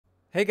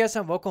Hey guys,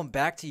 and welcome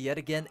back to yet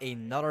again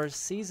another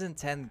Season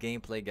 10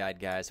 gameplay guide,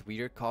 guys. We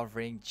are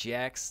covering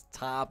Jax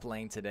top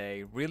lane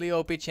today. Really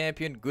OP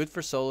champion, good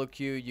for solo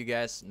queue. You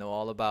guys know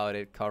all about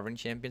it. Covering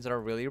champions that are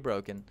really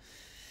broken.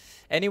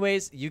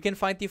 Anyways, you can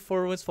find the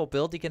 4 runes full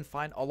build. You can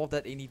find all of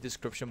that in the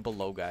description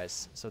below,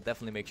 guys. So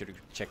definitely make sure to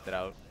check that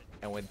out.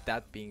 And with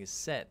that being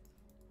said,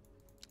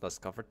 let's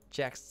cover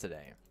Jax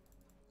today.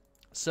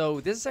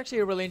 So this is actually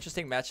a really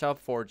interesting matchup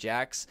for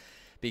Jax,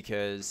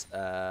 because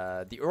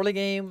the early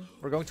game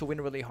we're going to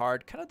win really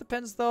hard. Kind of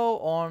depends though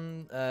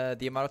on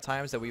the amount of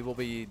times that we will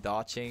be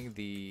dodging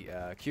the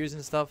Qs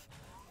and stuff.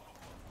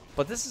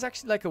 But this is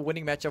actually like a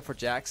winning matchup for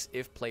Jax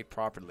if played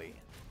properly.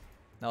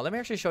 Now let me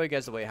actually show you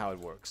guys the way how it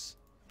works.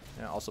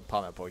 And I'll also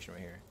pop my potion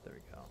right here. There we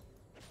go.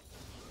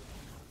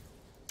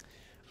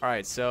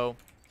 Alright, so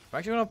I'm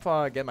actually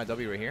gonna get my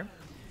W right here.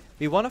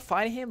 We want to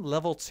fight him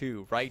level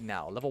 2 right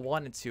now. Level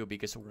 1 and 2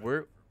 because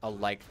we're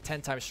like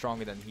 10 times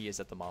stronger than he is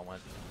at the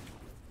moment.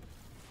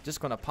 Just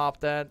gonna pop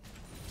that,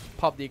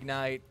 pop the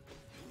ignite,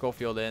 go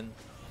field in.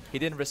 He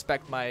didn't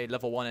respect my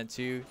level 1 and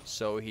 2,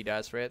 so he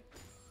dies for it.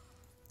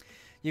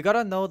 You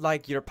gotta know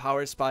like your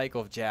power spike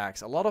of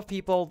Jax. A lot of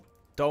people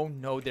don't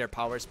know their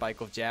power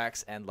spike of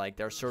Jax, and like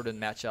there are certain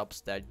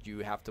matchups that you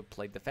have to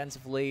play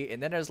defensively,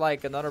 and then there's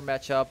like another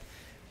matchup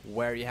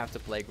where you have to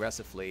play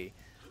aggressively.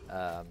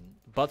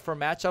 But for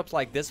matchups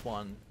like this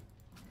one,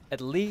 at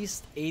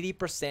least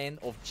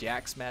 80% of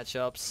Jax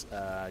matchups,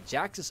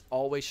 Jax is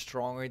always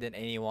stronger than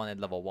anyone at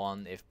level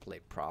 1 if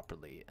played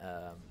properly.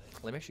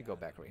 Let me actually go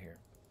back right here.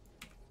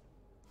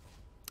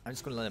 I'm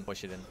just going to let him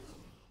push it in.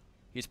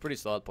 He's pretty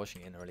slow at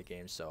pushing in early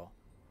games, so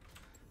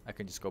I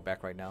can just go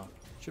back right now.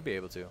 Should be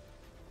able to. There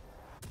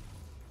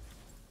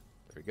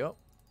we go.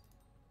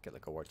 Get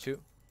like a ward 2,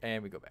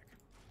 and we go back.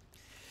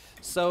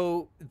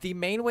 So the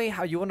main way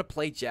how you want to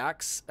play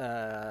Jax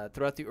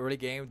throughout the early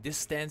game, this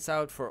stands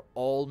out for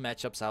all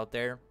matchups out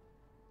there.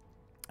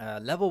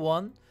 Level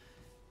 1,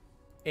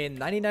 in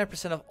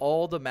 99% of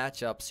all the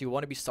matchups, you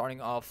want to be starting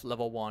off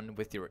level 1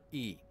 with your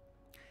E.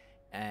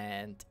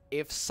 And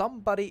if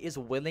somebody is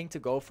willing to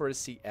go for a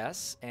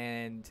CS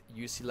and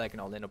you see like an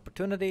all-in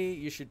opportunity,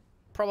 you should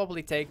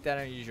probably take that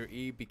and use your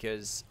E,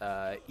 because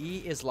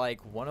E is like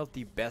one of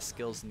the best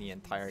skills in the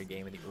entire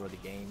game, in the early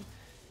game.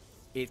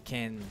 It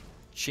can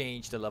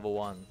change the level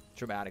 1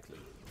 dramatically.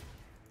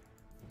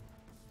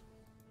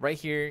 Right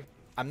here,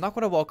 I'm not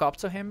going to walk up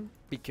to him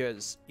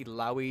because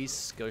Ilawi's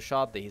skill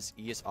shot, his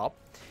E is up.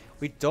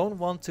 We don't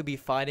want to be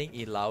fighting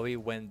Ilawi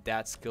when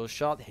that skill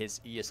shot,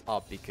 his E is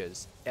up,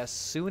 because as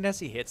soon as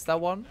he hits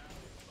that one,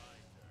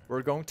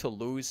 we're going to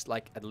lose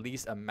like at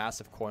least a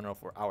massive corner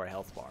for our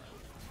health bar.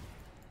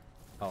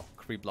 Oh,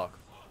 creep block.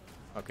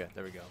 Okay,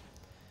 there we go.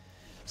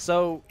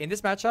 So in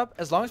this matchup,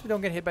 as long as we don't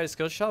get hit by the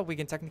skill shot, we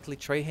can technically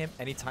trade him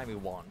anytime we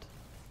want.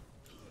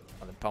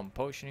 On the pump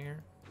potion here.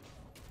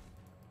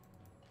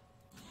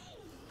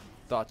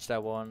 Dodge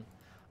that one.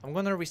 I'm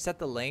gonna reset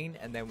the lane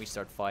and then we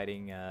start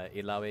fighting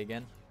Ilawi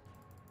again.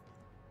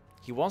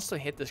 He wants to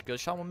hit the skill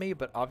shot with me,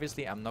 but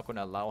obviously I'm not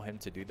gonna allow him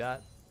to do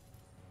that.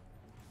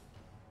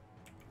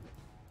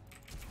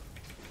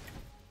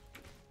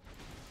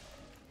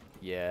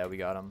 Yeah, we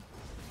got him.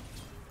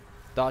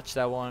 Dodge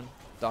that one.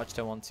 Dodge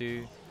that one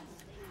too.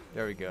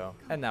 There we go.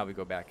 And now we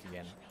go back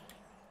again.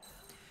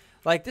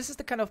 Like, this is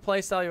the kind of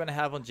playstyle you want to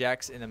have on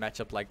Jax in a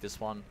matchup like this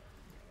one.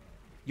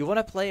 You want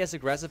to play as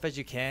aggressive as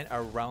you can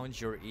around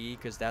your E,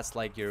 because that's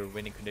like your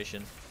winning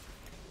condition.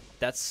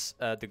 That's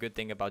the good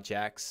thing about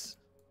Jax.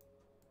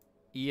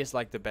 E is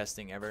like the best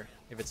thing ever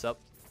if it's up.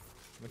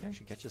 We can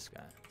actually catch this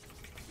guy.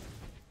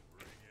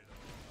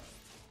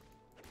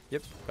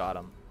 Yep, got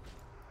him.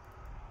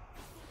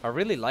 I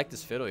really like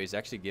this fiddle. He's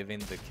actually giving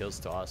the kills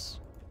to us.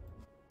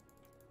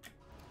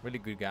 Really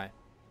good guy.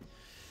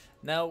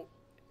 Now,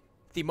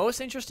 the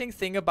most interesting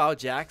thing about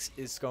Jax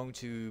is going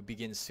to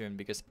begin soon,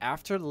 because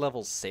after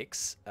level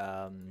 6,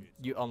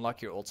 you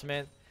unlock your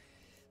ultimate.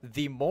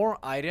 The more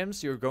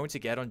items you're going to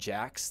get on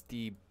Jax,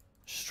 the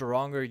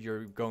stronger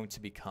you're going to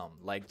become.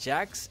 Like,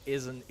 Jax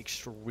is an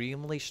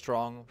extremely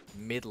strong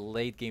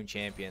mid-late game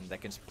champion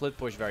that can split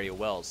push very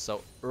well.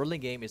 So early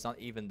game is not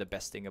even the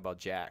best thing about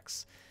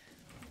Jax.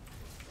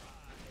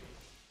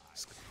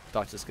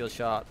 Dodge the skill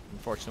shot.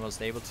 Unfortunately,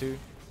 wasn't able to.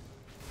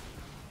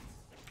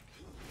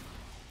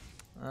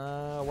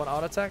 One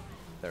auto attack.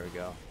 There we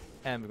go.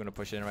 And we're gonna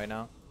push it in right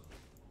now.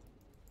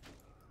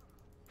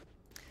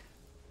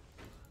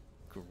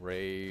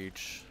 Great.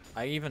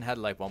 I even had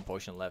like one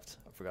potion left.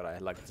 I forgot I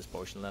had like this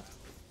potion left.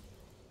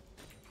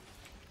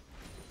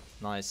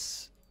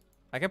 Nice.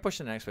 I can push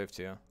the next wave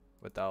too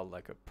without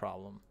like a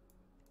problem.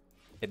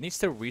 It needs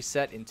to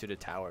reset into the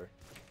tower.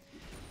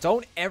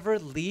 Don't ever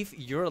leave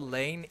your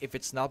lane if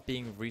it's not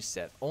being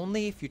reset.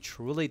 Only if you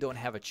truly don't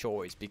have a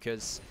choice,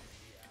 because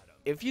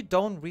if you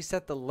don't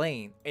reset the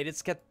lane and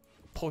it's get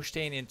pushed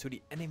into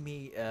the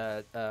enemy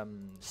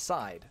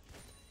side,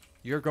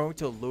 you're going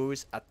to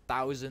lose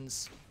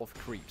thousands of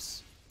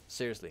creeps.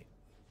 Seriously.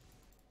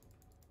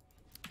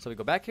 So we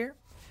go back here.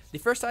 The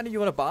first item you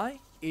want to buy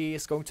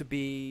is going to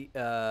be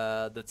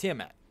the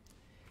tiamat.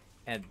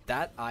 And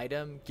that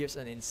item gives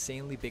an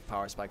insanely big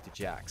power spike to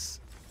Jax.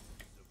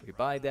 We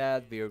buy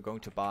that. We are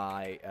going to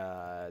buy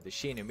the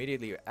Sheen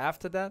immediately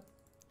after that.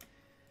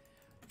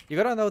 You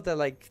gotta know that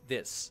like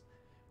this.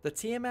 The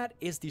Tiamat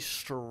is the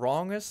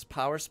strongest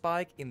power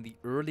spike in the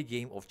early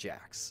game of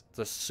Jax.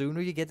 The sooner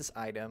you get this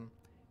item,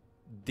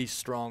 the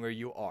stronger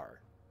you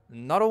are.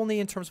 Not only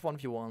in terms of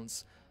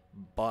 1v1s,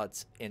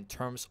 but in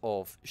terms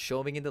of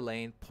shoving in the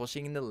lane,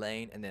 pushing in the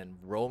lane, and then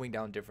roaming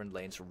down different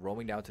lanes,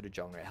 roaming down to the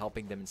jungler,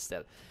 helping them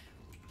instead.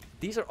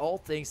 These are all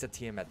things that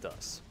Tiamat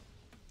does.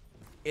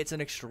 It's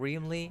an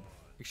extremely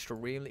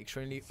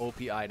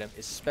OP item,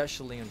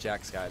 especially on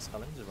Jax, guys. Oh,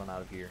 let me just run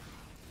out of here.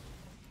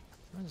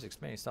 I'm just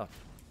explaining stuff.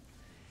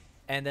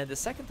 And then the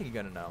second thing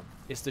you're gonna know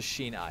is the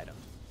Sheen item.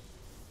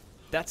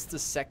 That's the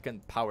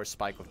second power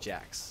spike of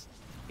Jax.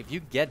 If you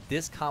get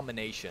this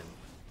combination,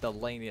 the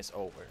lane is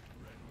over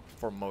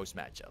for most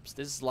matchups.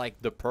 This is like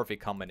the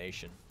perfect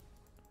combination.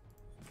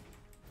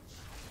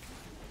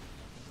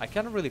 I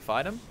cannot really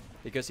fight him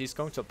because he's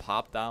going to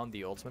pop down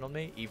the ultimate on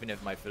me, even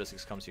if my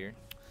Fiddlesticks comes here.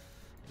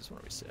 Just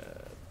want to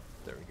reset.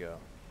 There we go.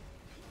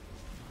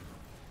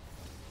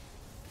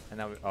 And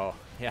now oh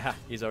yeah,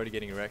 he's already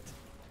getting wrecked.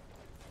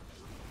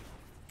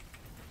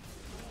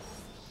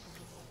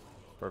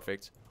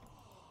 Perfect.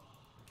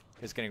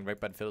 He's getting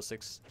wrecked by the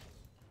Fiddlesticks.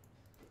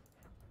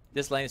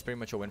 This lane is pretty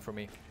much a win for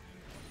me.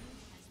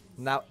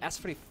 Now, as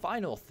for the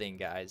final thing,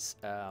 guys,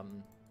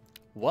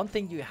 one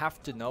thing you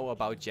have to know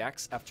about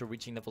Jax after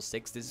reaching level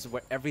 6, this is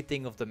where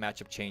everything of the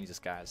matchup changes,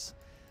 guys.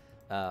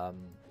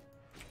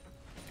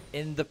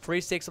 In the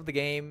pre-stakes of the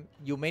game,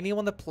 you mainly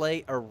want to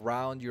play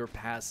around your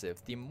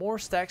passive. The more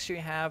stacks you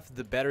have,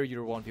 the better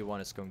your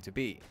 1v1 is going to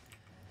be.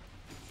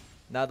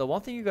 Now, the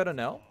one thing you gotta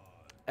know,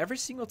 every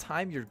single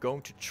time you're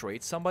going to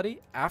trade somebody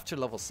after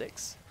level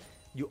 6,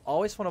 you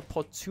always want to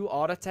put 2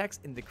 auto attacks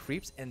in the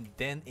creeps and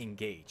then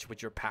engage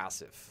with your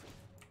passive.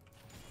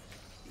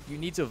 You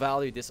need to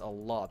value this a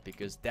lot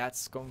because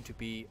that's going to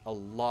be a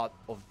lot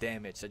of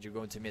damage that you're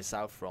going to miss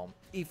out from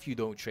if you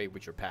don't trade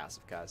with your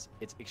passive, guys.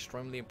 It's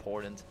extremely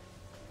important.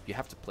 You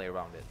have to play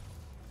around it.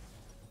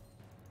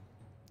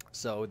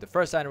 So the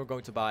first item we're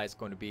going to buy is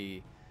going to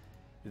be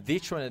the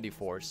Trinity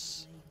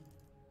Force.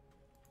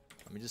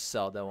 Let me just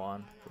sell that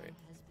one. Great.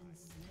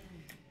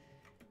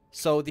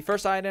 So the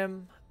first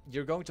item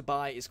you're going to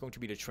buy is going to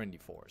be the Trinity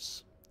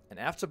Force. And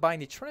after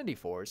buying the Trinity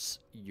Force,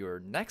 your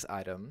next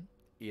item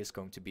is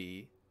going to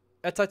be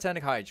a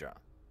Titanic Hydra.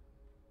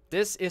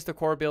 This is the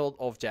core build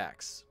of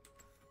Jax.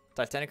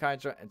 Titanic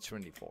Hydra and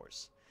Trinity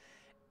Force.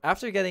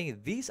 After getting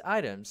these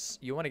items,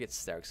 you want to get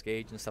steraks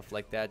gauge and stuff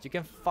like that. You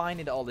can find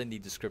it all in the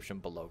description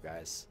below,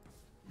 guys.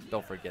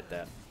 Don't forget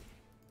that.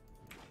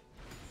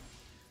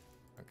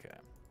 Okay.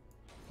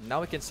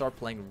 Now we can start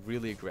playing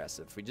really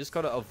aggressive. We just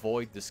gotta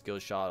avoid the skill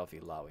shot of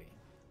Illaoi.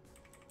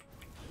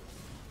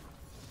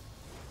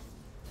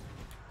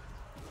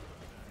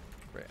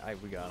 Great,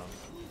 we got him.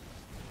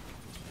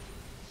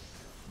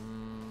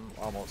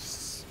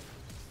 Almost.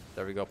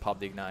 There we go, pop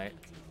the ignite.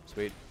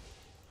 Sweet.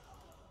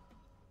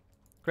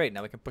 Great,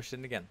 now we can push it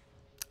in again.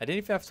 I didn't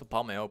even have to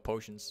pop my own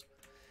potions.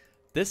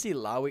 This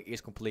Illaoi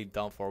is completely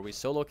done for. We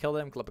solo killed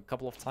him a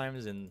couple of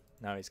times and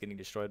now he's getting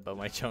destroyed by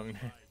my Chung.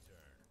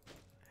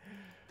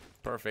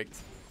 Perfect.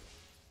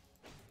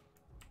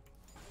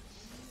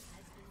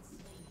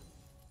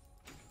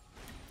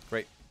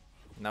 Great.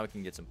 Now we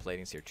can get some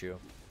platings here too.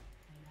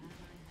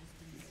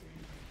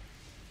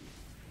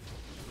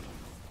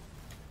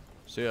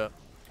 See ya.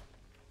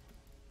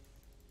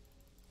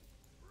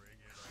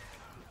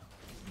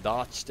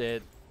 Dodged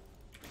it.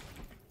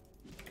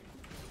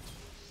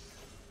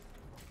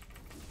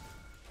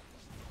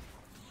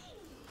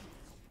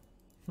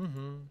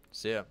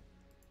 See ya.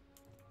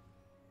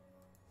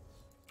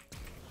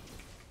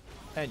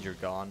 And you're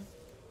gone.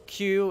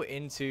 Q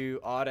into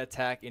auto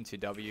attack into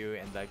W,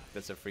 and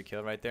that's a free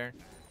kill right there.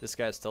 This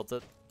guy's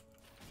tilted.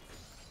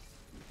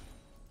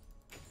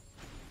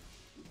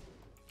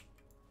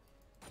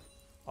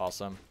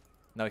 Awesome.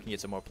 Now we can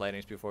get some more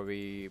platings before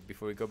we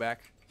go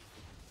back.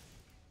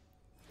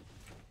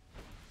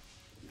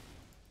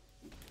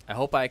 I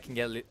hope I can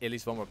get at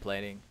least one more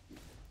plating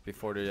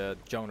before the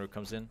jungler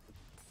comes in.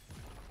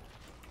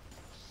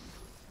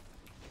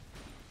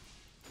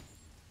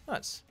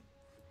 Nice.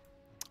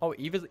 Oh,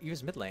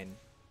 Eva's mid lane.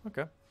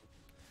 Okay.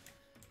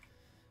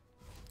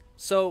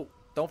 So,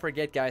 don't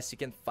forget, guys, you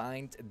can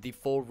find the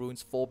full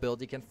runes, full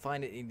build. You can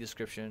find it in the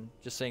description.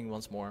 Just saying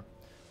once more.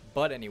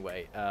 But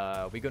anyway,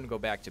 we're going to go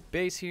back to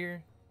base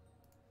here.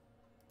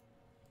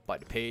 Buy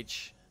the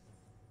page.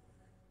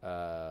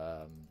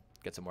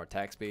 Get some more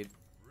attack speed.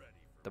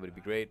 That would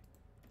be great.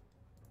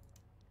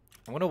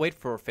 I'm going to wait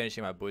for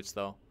finishing my boots,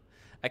 though.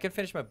 I can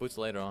finish my boots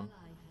later on.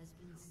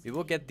 We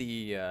will get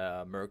the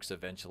mercs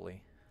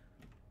eventually.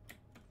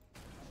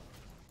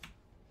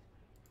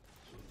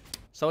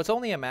 So it's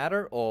only a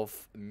matter of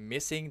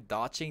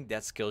dodging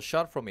that skill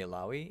shot from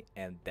Illaoi,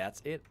 and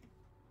that's it.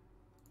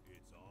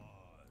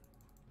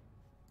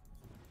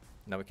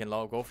 Now we can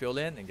go fuel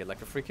in and get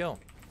like a free kill.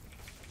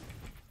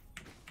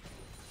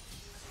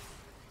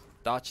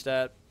 Dodge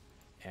that.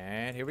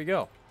 And here we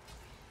go.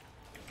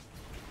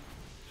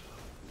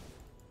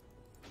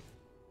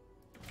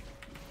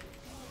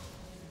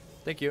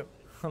 Thank you.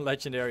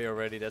 Legendary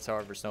already. That's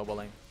hard for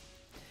snowballing.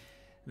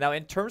 Now,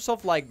 in terms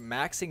of like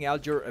maxing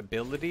out your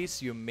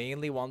abilities, you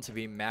mainly want to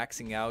be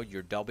maxing out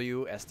your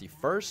W as the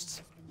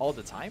first all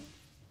the time.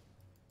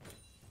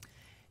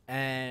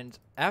 And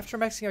after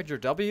maxing out your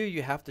W,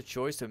 you have the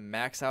choice to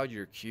max out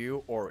your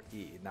Q or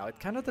E. Now, it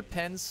kind of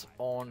depends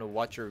on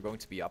what you're going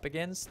to be up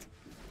against,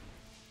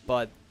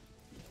 but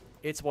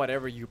it's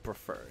whatever you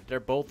prefer. They're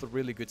both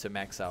really good to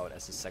max out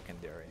as a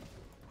secondary.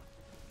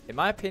 In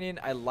my opinion,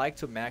 I like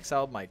to max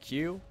out my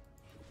Q.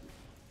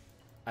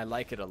 I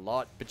like it a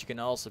lot, but you can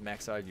also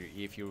max out your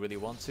E if you really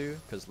want to,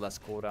 because less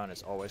cooldown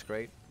is always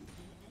great.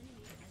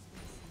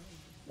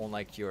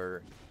 Unlike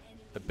your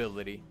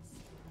ability,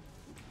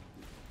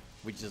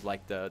 which is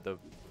like the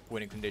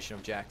winning condition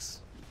of Jax.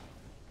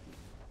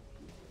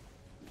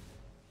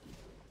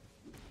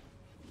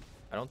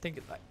 I don't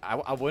think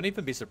I wouldn't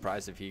even be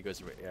surprised if he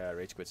goes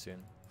rage quit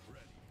soon.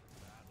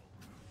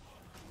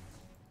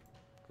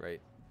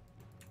 Great.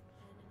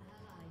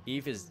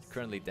 Eve is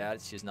currently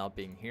dead. She's not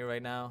being here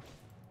right now.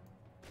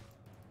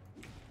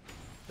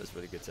 That's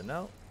really good to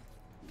know.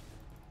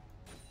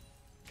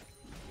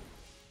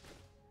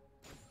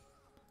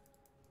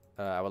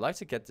 I would like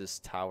to get this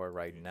tower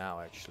right now,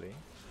 actually.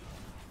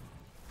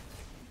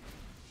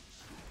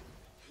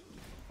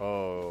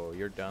 Oh,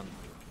 you're done.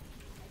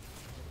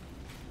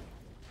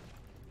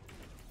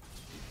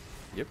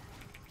 Yep.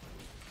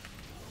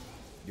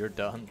 You're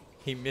done.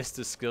 He missed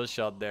the skill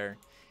shot there.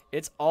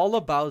 It's all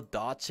about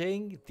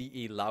dodging the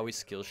Illaoi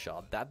skill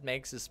shot. That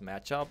makes this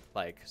matchup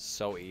like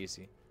so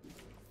easy.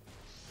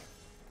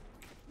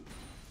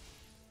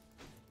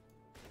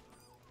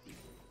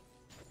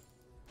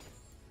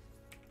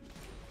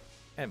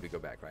 And we go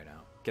back right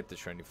now. Get the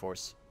Trinity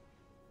Force.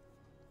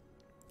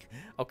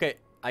 Okay,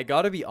 I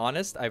gotta be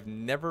honest. I've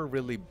never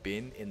really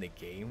been in the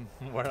game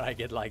where I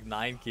get like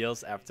 9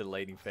 kills after the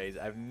laning phase.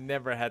 I've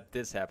never had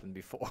this happen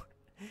before.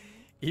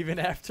 Even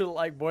after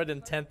like more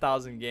than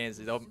 10,000 games,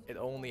 it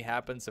only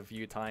happens a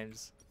few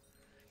times.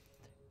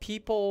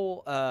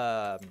 People,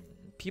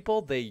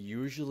 they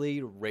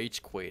usually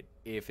rage quit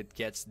if it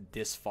gets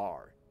this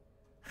far.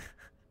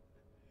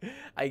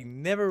 I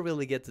never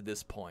really get to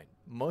this point.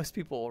 Most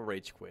people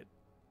rage quit.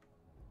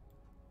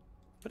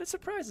 But it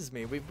surprises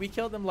me. We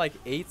killed him like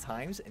 8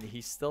 times and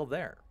he's still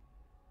there.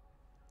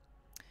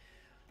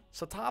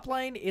 So top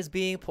lane is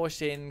being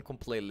pushed in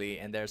completely,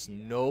 and there's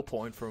no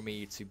point for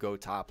me to go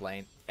top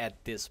lane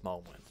at this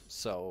moment.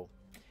 So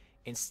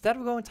instead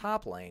of going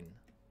top lane,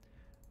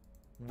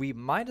 we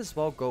might as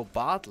well go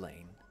bot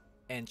lane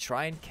and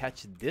try and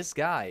catch this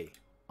guy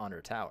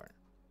under tower.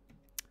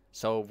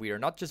 So we are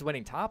not just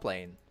winning top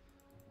lane,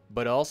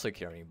 but also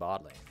carrying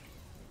bot lane.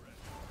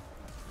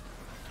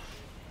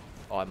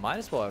 Oh, I might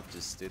as well have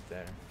just stood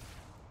there.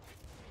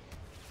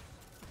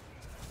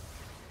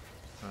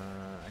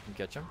 I can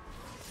catch him.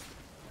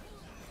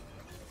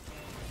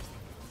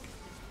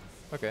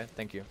 Okay,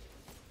 thank you.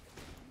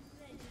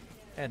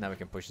 And now we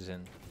can push this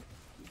in.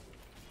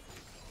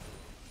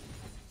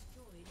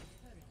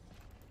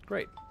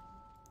 Great.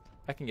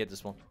 I can get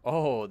this one.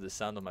 Oh, the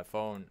sound on my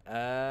phone.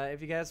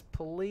 If you guys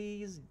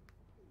please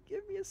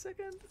give me a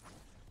second.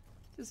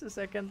 Just a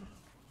second.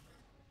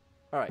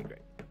 Alright,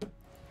 great.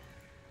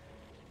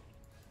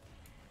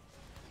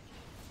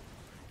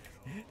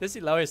 This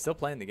Illaoi is still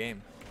playing the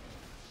game.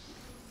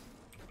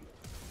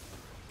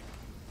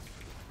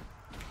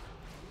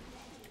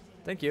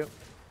 Thank you.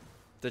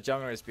 The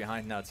jungler is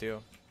behind now too.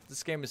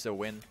 This game is a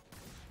win.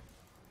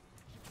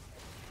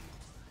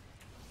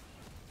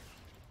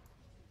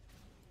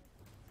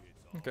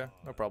 Okay,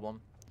 no problem.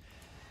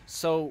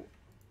 So,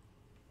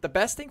 the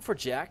best thing for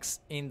Jax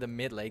in the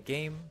mid late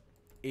game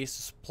is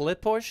to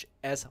split push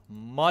as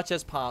much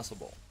as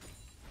possible.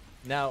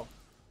 Now,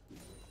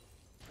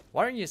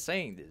 why aren't you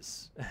saying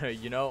this?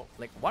 You know,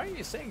 like, why aren't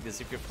you saying this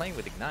if you're playing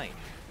with Ignite?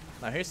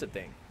 Now, here's the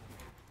thing.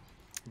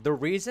 The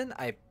reason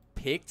I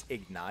picked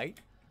Ignite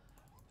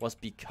was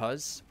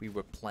because we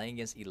were playing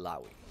against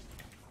Illaoi.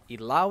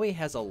 Illaoi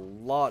has a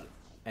lot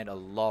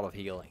of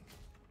healing.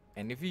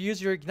 And if you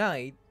use your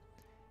Ignite,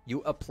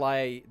 you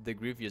apply the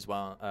grievous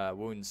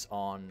wounds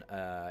on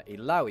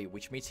Illaoi,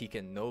 which means he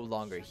can no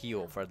longer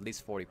heal for at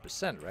least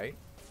 40%, right?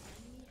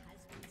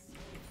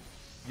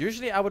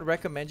 Usually I would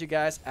recommend you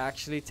guys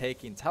actually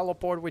taking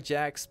teleport with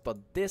Jax, but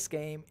this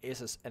game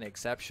is an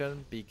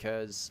exception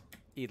because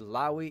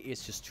Illaoi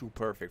is just too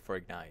perfect for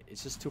Ignite.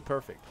 It's just too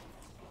perfect.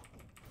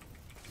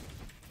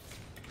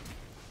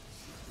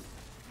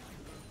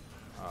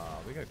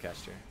 We got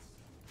catched here.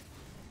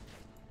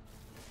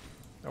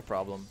 No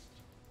problem.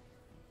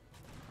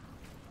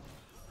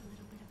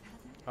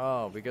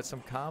 Oh, we got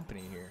some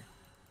company here.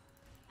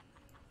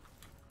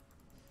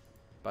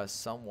 By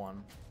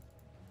someone.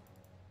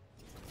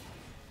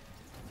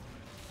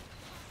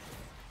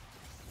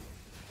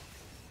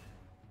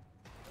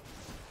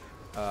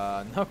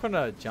 Not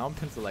gonna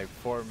jump into like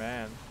 4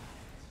 man.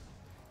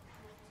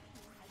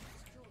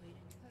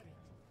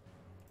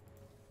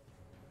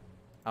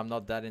 I'm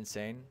not that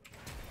insane.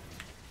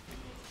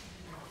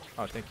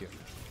 Oh, thank you.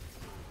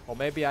 Or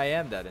maybe I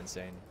am that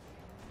insane.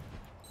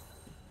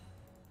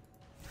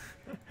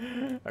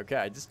 Okay,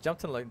 I just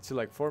jumped into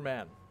like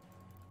 4-man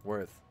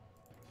worth.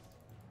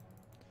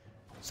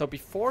 So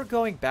before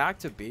going back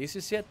to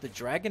bases yet, the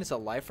dragon is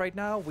alive right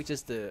now, which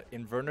is the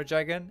Inverno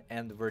dragon,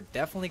 and we're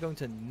definitely going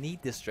to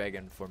need this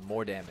dragon for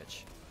more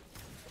damage.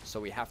 So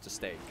we have to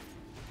stay.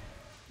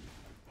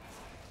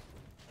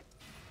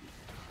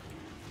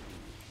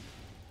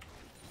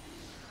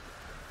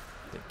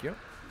 Thank you.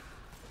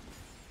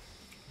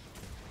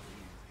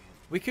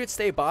 We could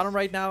stay bottom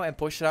right now and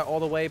push it out all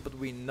the way, but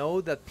we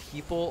know that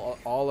people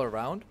are all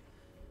around.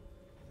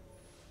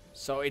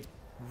 So it's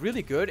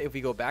really good if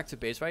we go back to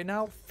base right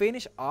now,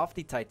 finish off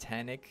the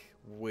Titanic,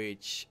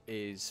 which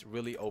is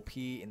really OP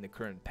in the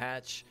current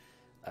patch.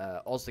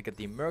 Also get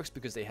the mercs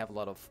because they have a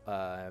lot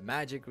of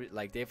magic,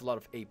 like they have a lot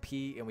of AP,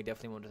 and we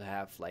definitely want to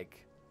have like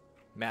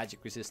magic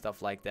resist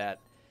stuff like that.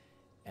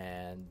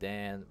 And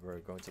then we're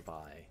going to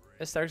buy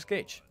a steraks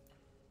gauge.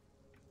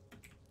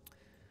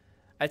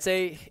 I'd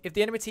say if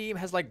the enemy team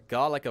has like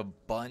got like a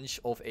bunch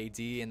of AD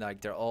and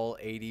like they're all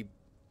 80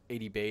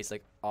 based,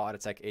 like odd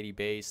attack 80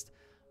 based,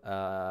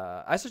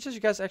 I suggest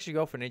you guys actually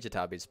go for ninja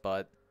tabis.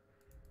 But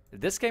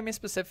this game in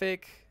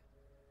specific,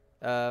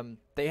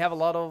 they have a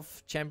lot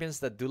of champions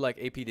that do like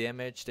AP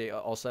damage. They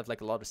also have like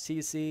a lot of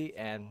CC,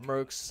 and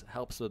mercs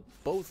helps with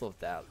both of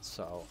that.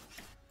 So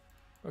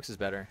mercs is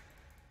better.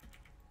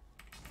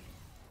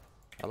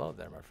 Hello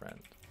there, my friend.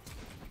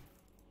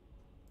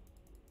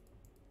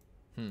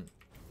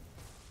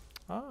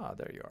 Ah,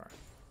 there you are.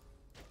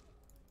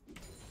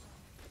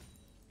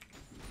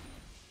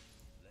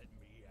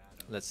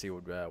 Let's see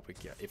what we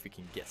get, if we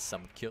can get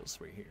some kills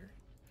right here.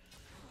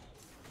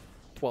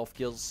 12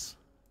 kills.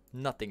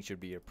 Nothing should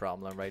be a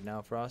problem right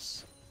now for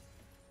us.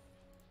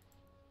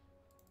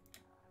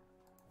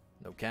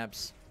 No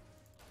camps.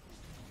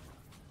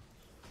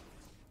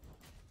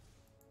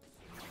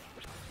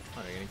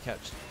 Oh, you're getting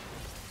catched.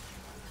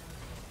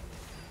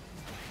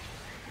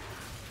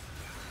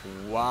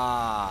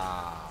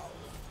 Wow.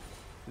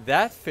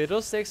 That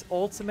Fiddlesticks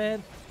ultimate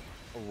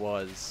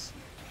was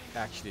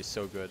actually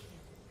so good.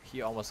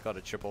 He almost got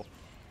a triple.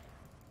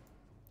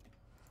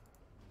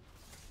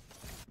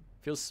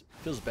 Feels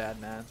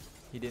bad, man.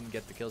 He didn't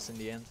get the kills in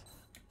the end.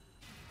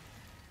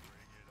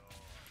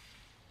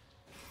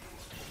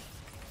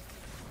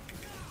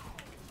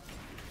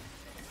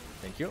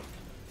 Thank you.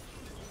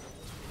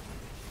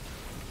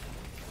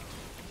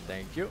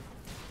 Thank you.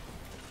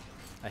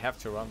 I have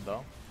to run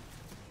though.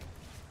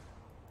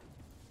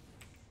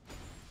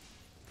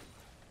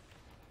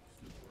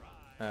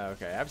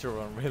 Okay, I have to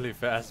run really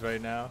fast right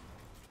now.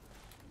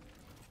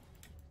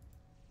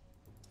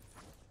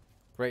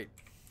 Great.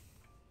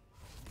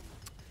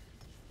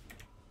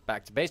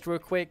 Back to base real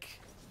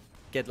quick.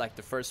 Get like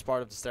the first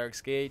part of the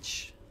steraks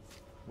gauge,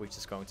 which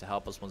is going to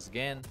help us once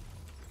again.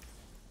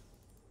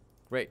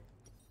 Great.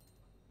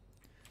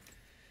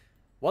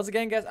 Once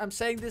again, guys, I'm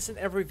saying this in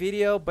every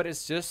video, but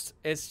it's just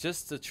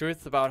the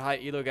truth about high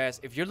elo,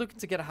 guys. If you're looking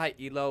to get a high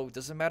elo,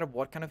 doesn't matter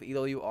what kind of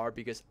elo you are,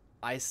 because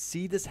I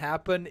see this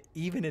happen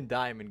even in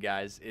Diamond,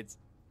 guys. It's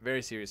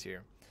very serious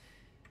here.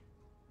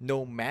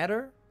 No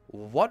matter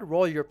what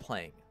role you're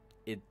playing,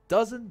 it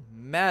doesn't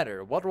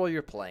matter what role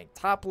you're playing.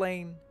 Top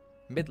lane,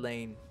 mid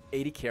lane,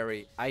 AD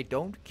carry. I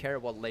don't care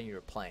what lane you're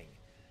playing.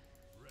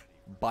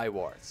 Buy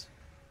wards.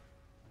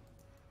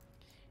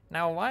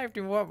 Now, why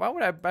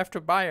would I have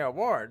to buy a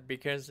ward?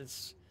 Because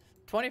it's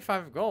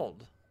 25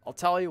 gold. I'll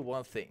tell you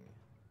one thing.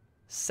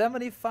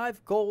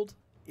 75 gold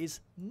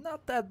is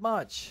not that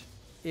much.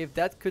 If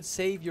that could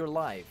save your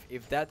life,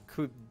 if that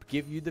could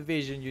give you the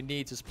vision you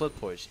need to split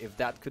push, if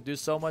that could do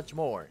so much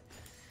more.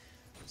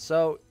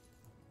 So,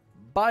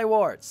 buy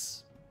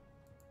wards.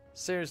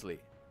 Seriously.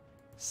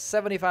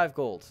 75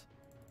 gold.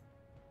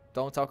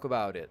 Don't talk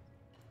about it.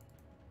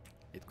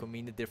 It could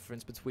mean the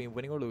difference between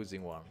winning or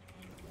losing one.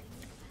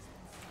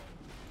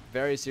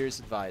 Very serious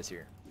advice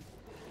here.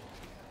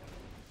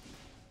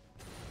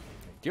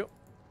 Thank you.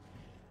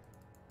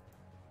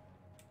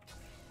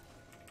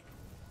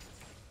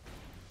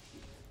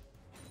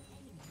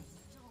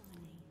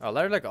 Oh,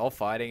 they're like all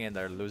fighting and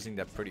they're losing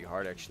that pretty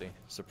hard actually,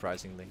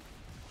 surprisingly.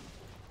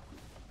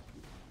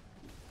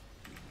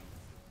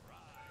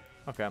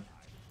 Okay.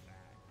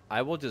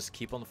 I will just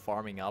keep on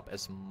farming up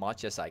as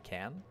much as I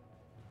can,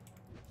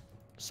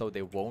 so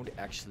they won't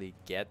actually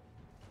get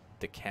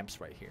the camps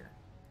right here.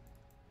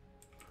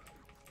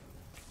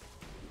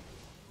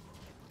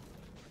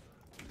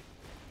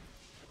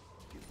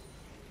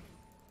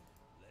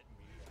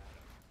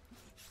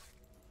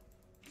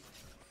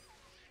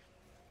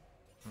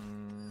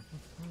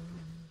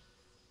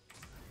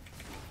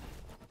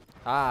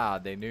 Ah,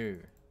 they knew.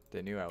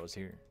 They knew I was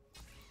here.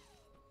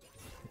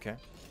 Okay.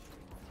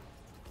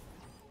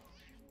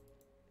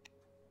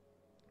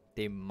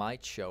 They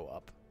might show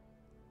up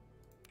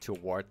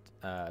toward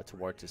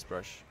this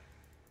brush.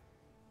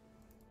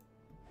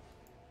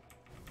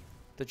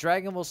 The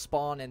dragon will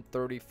spawn in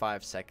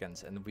 35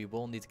 seconds and we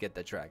will need to get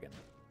that dragon.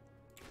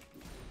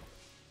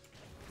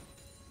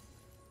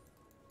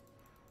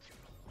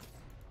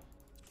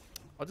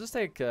 I'll just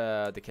take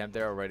the camp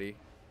there already.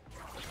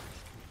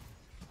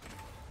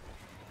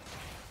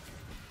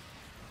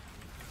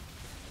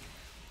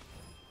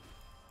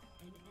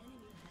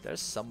 There's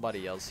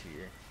somebody else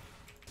here.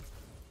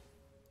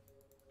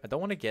 I don't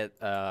want to get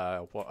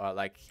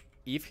like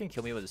Eve can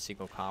kill me with a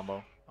single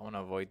combo. I want to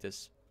avoid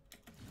this.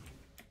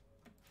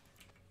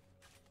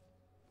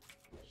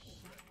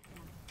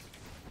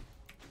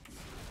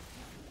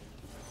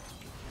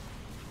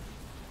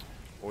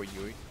 Or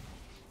Yui.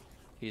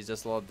 He's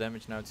just a lot of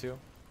damage now too.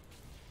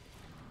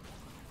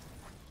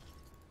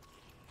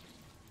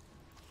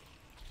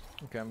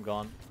 Okay, I'm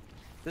gone.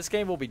 This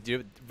game will be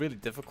really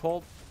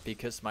difficult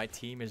because my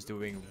team is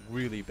doing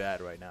really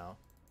bad right now.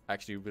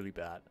 Actually, really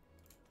bad.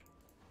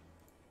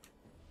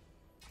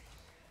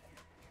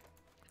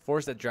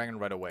 Force that dragon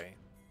right away.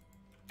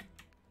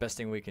 Best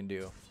thing we can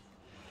do.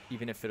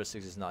 Even if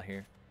Fiddlesticks is not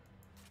here.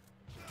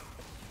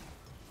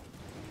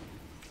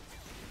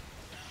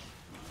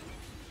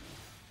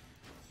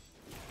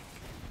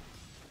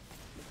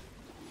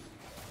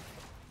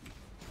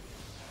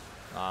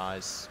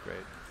 Nice, great.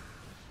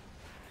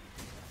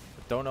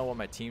 Don't know what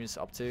my team is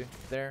up to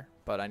there,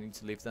 but I need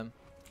to leave them.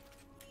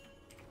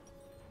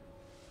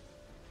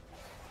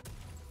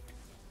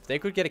 If they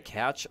could get a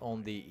catch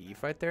on the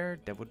Eve right there,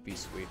 that would be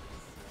sweet.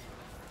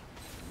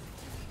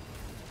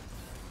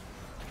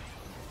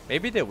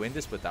 Maybe they win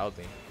this without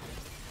me.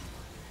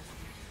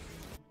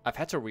 I've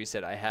had to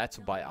reset. I had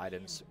to buy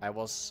items. I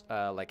was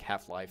like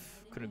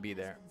half-life. Couldn't be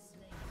there.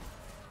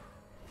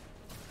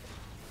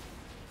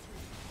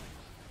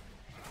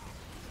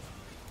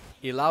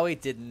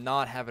 Illaoi did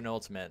not have an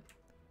ultimate.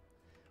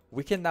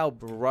 We can now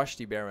rush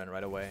the Baron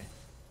right away.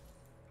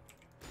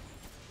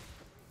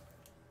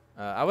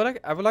 I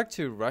would like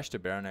to rush the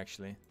Baron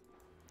actually.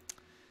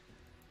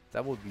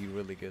 That would be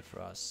really good for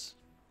us.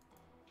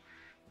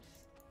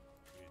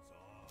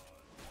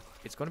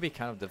 It's going to be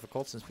kind of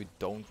difficult since we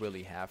don't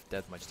really have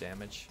that much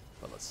damage,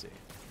 but let's see.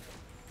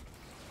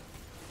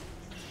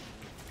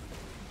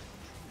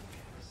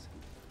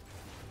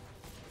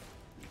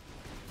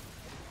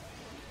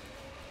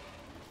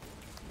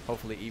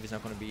 Hopefully Eve is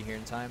not going to be here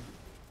in time.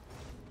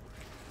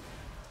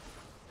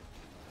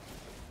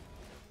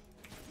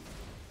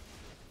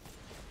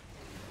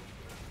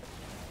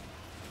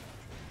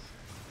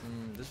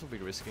 This will be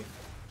risky.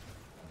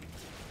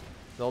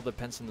 It all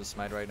depends on the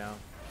smite right now.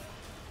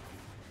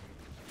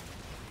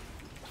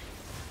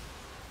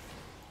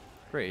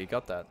 Great, he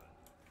got that.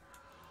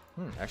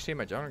 Actually,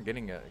 my jungler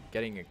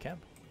getting a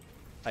camp.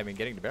 I mean,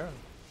 getting the Baron.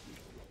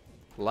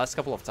 The last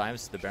couple of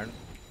times, the Baron.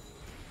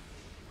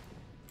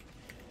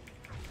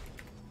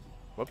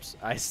 Whoops!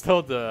 I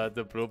stole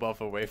the blue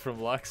buff away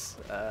from Lux.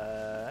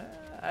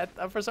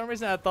 For some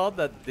reason, I thought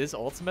that this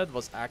ultimate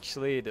was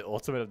actually the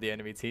ultimate of the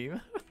enemy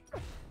team.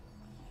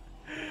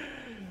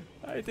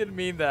 I didn't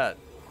mean that.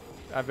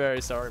 I'm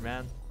very sorry,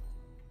 man.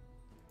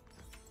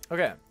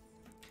 Okay.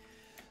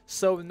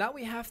 So now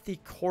we have the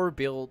core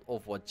build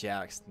of what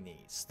Jax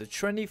needs. The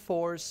Trinity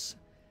Force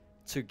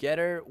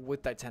together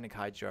with Titanic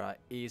Hydra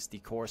is the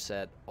core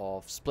set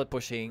of split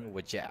pushing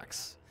with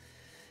Jax.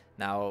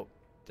 Now,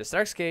 the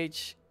steraks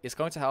gauge is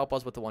going to help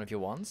us with the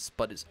 1v1s,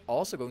 but it's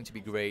also going to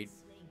be great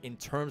in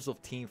terms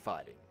of team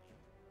fighting.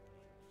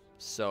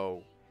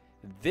 So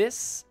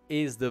this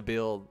is the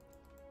build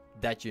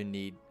that you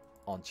need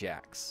on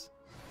Jax.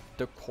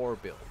 The core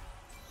build.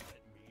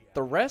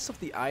 The rest of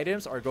the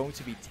items are going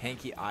to be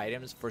tanky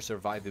items for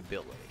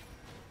survivability.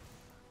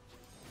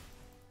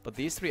 But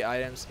these three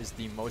items is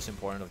the most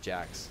important of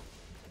Jax.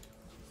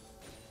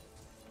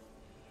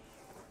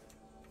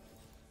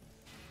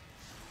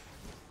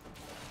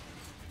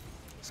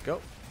 Let's go.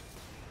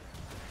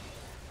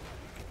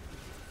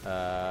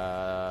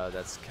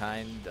 That's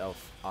kind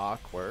of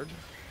awkward.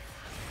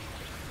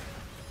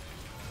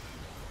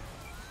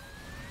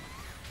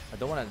 I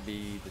don't want to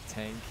be the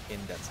tank in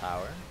that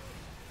tower.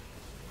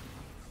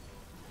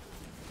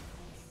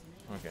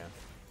 Okay.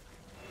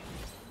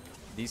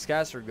 These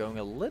guys are going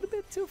a little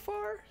bit too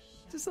far.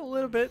 Just a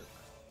little bit.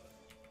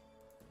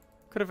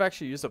 Could have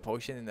actually used a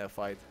potion in that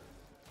fight.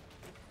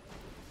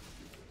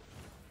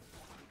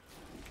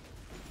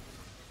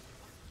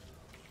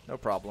 No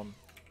problem.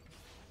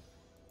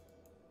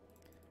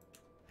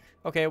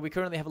 Okay, we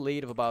currently have a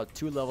lead of about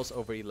 2 levels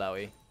over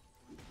Illaoi,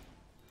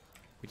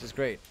 which is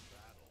great.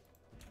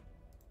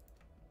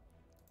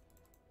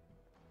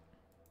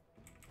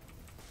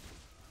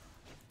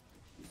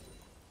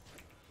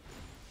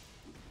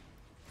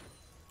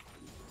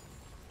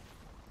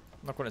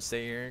 I'm not going to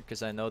stay here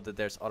because I know that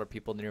there's other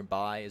people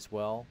nearby as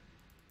well.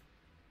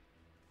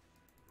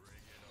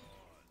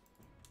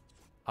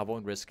 I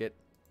won't risk it.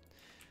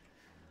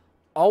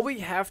 All we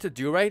have to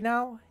do right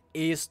now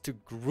is to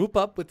group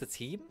up with the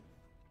team,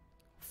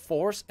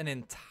 force an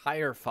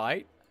entire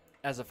fight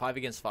as a 5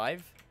 against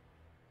 5,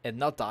 and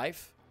not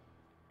dive.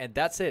 And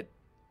that's it.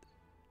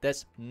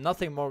 There's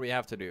nothing more we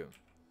have to do.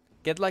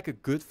 Get like a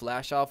good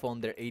flash off on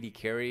their AD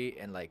carry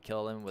and like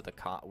kill him with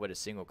a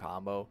single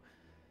combo.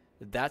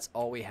 That's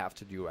all we have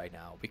to do right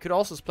now. We could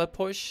also split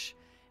push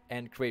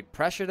and create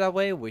pressure that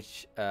way,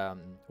 which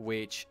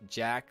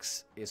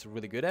Jax is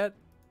really good at.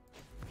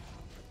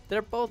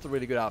 They're both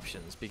really good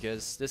options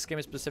because this game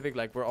is specific.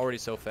 Like, we're already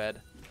so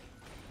fed.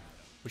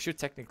 We should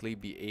technically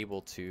be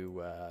able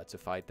to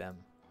fight them.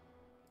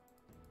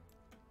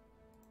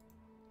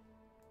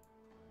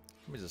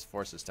 Let me just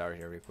force this tower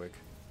here real quick.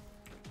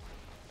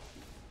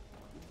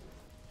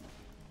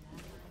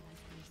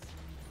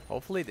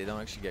 Hopefully they don't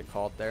actually get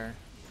caught there.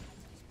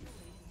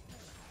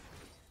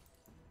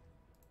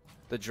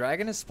 The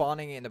dragon is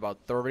spawning in about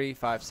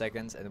 35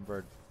 seconds, and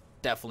we're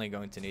definitely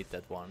going to need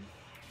that one.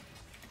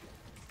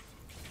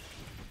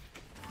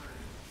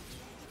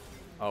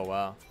 Oh,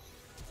 wow.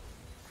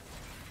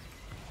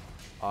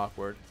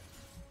 Awkward.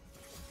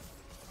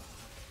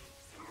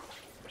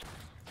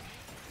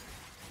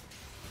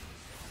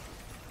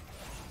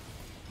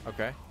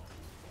 Okay.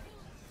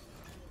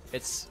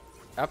 It's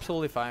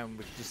absolutely fine.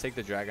 We can just take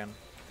the dragon.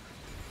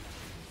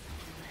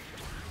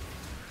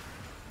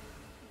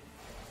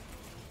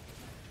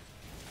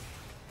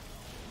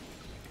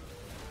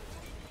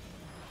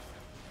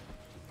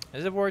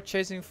 Is it worth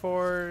chasing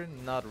for?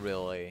 Not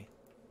really.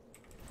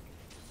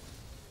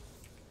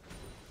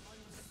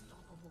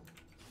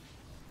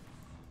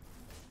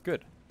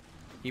 Good.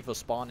 Eve will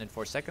spawn in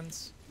 4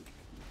 seconds.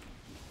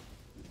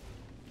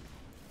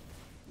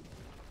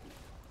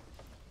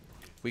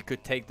 We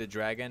could take the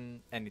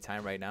dragon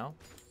anytime right now.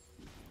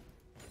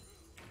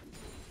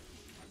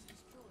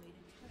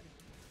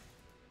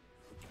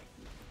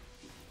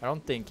 I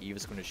don't think Eve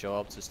is going to show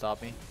up to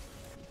stop me.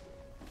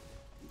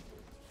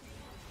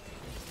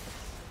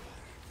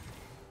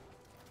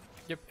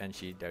 Yep, and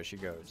there she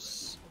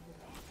goes.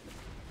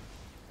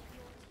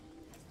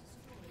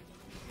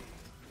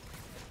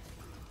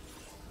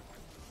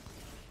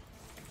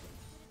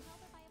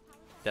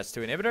 That's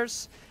 2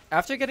 inhibitors.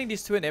 After getting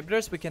these 2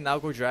 inhibitors, we can now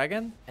go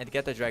dragon and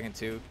get the dragon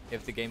too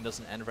if the game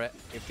doesn't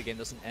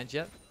end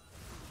yet.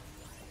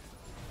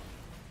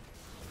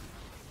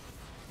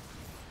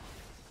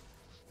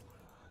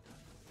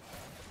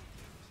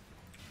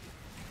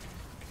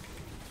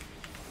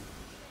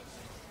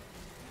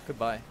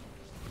 Goodbye.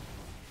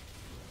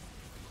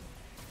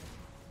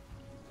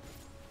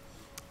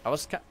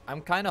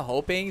 I'm kind of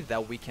hoping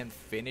that we can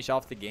finish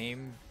off the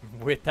game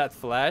with that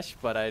flash,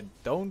 but I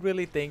don't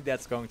really think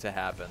that's going to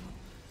happen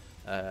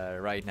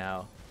right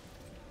now.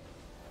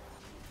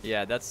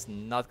 Yeah, that's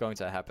not going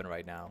to happen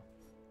right now.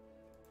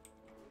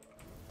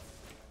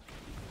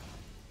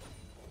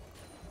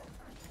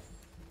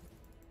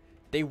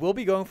 They will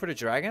be going for the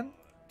dragon.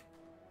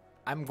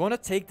 I'm gonna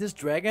take this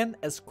dragon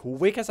as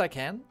quick as I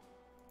can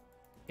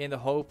in the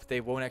hope they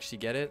won't actually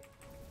get it.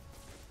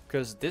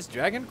 Because this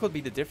dragon could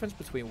be the difference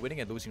between winning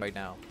and losing right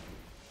now.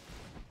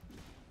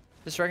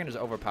 This dragon is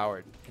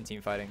overpowered in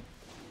team fighting.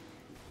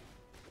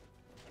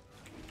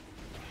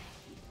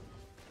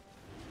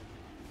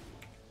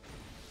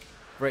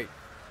 Great.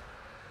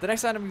 The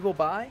next item we will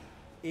buy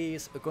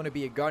is going to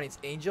be a Guardian's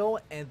Angel.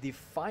 And the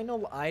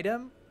final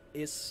item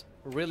is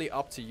really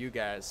up to you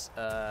guys.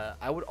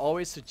 I would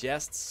always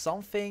suggest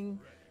something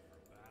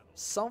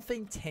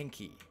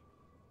tanky.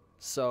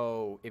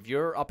 So if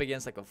you're up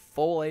against like a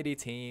full AD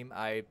team,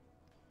 I'd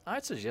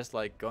suggest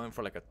like going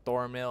for like a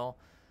Thornmill.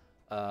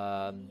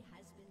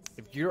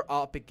 If you're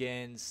up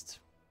against,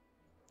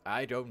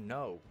 I don't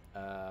know,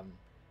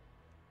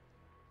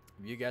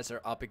 if you guys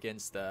are up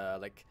against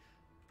like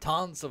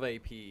tons of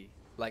AP,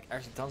 like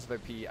actually tons of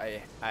AP,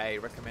 I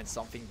recommend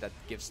something that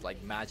gives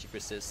like magic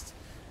resist.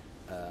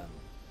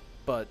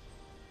 But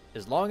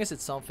as long as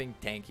it's something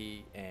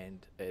tanky and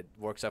it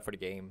works out for the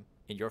game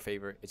in your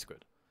favor, it's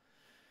good.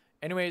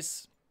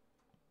 Anyways,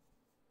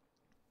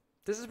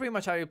 this is pretty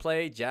much how you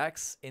play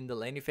Jax in the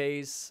laning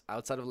phase,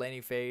 outside of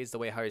laning phase, the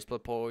way how you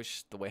split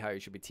push, the way how you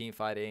should be team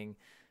fighting.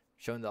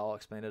 Shown it all,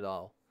 explained it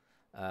all.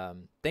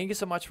 Thank you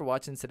so much for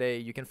watching today.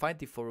 You can find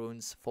the full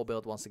runes, full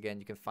build once again.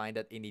 You can find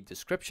that in the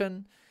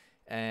description.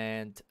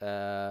 And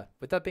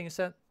with that being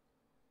said,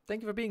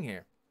 thank you for being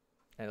here.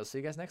 And I'll see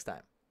you guys next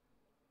time.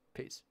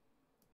 Peace.